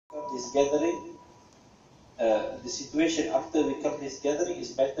this gathering, the situation after we come this gathering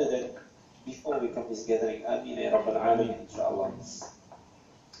is better than before we come this gathering. Ameen ya Rabbal Alameen, inshallah.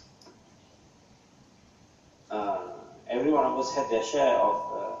 Every one of us had their share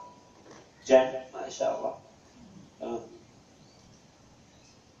of jam, mashallah.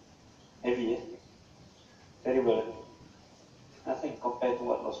 Heavy, very well. Nothing compared to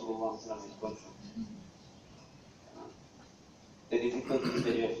what Rasulullah is going through. The difficulties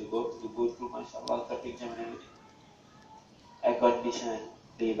that you have to go through, mashallah, traffic jam and everything. Air condition,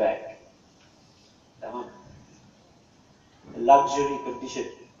 lay back. A luxury condition,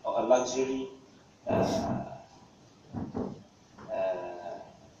 or a luxury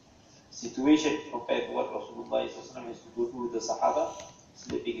situation compared to what Rasulullah has to go through with the Sahaba,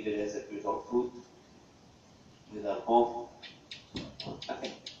 sleeping in the desert without food, without home,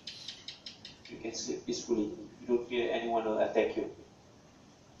 nothing. You can sleep peacefully. You don't fear anyone will attack you.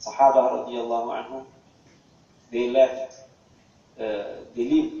 Sahaba radiallahu anhum, they lived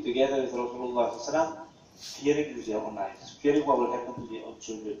together with Rasulullah fearing with their own lives, fearing what will happen to their own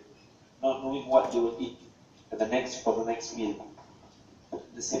children, not knowing what they will eat for the next meal.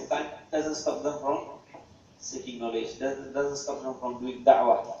 At the same time, it doesn't stop them from seeking knowledge, doesn't stop them from doing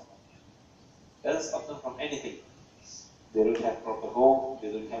da'wah, doesn't stop them from anything. They don't have proper home,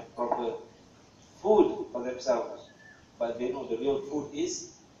 they don't have proper food for themselves, but they know the real food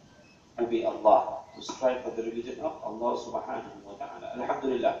is to be Allah, to strive for the religion of Allah subhanahu wa ta'ala.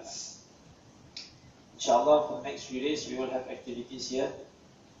 Alhamdulillah. Inshallah, for the next few days we will have activities here.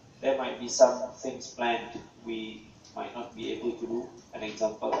 There might be some things planned we might not be able to do. An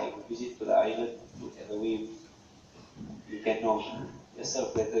example, like a visit to the island, look at the wave. You can know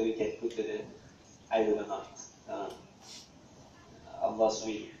yourself whether we can go to the island or not. Allah's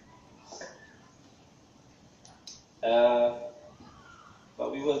will.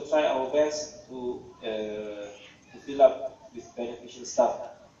 But we will try our best to fill up with beneficial stuff.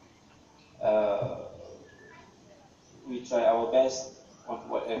 We try our best on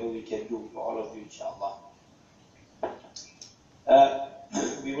whatever we can do for all of you, inshallah.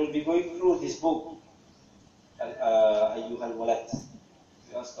 We will be going through this book, Ayyuhal Walad.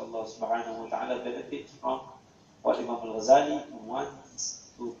 We ask Allah subhanahu wa ta'ala benefit from what Imam al-Ghazali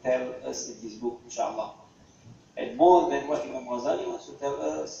wants to tell us in this book, inshallah. And more than what Imam Ghazali wants to tell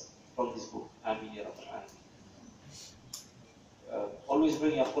us from this book. Ameen ya Rabbal Alameen. Always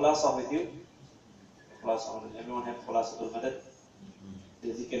bring your khulasa with you. Everyone have khulasatul madad, the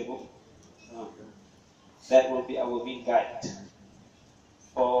zikr book. That will be our main guide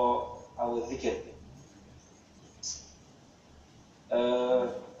for our zikr.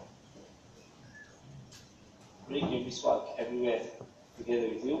 Bring your miswak everywhere together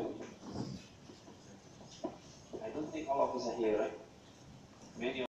with you. I don't think all of us are here, right?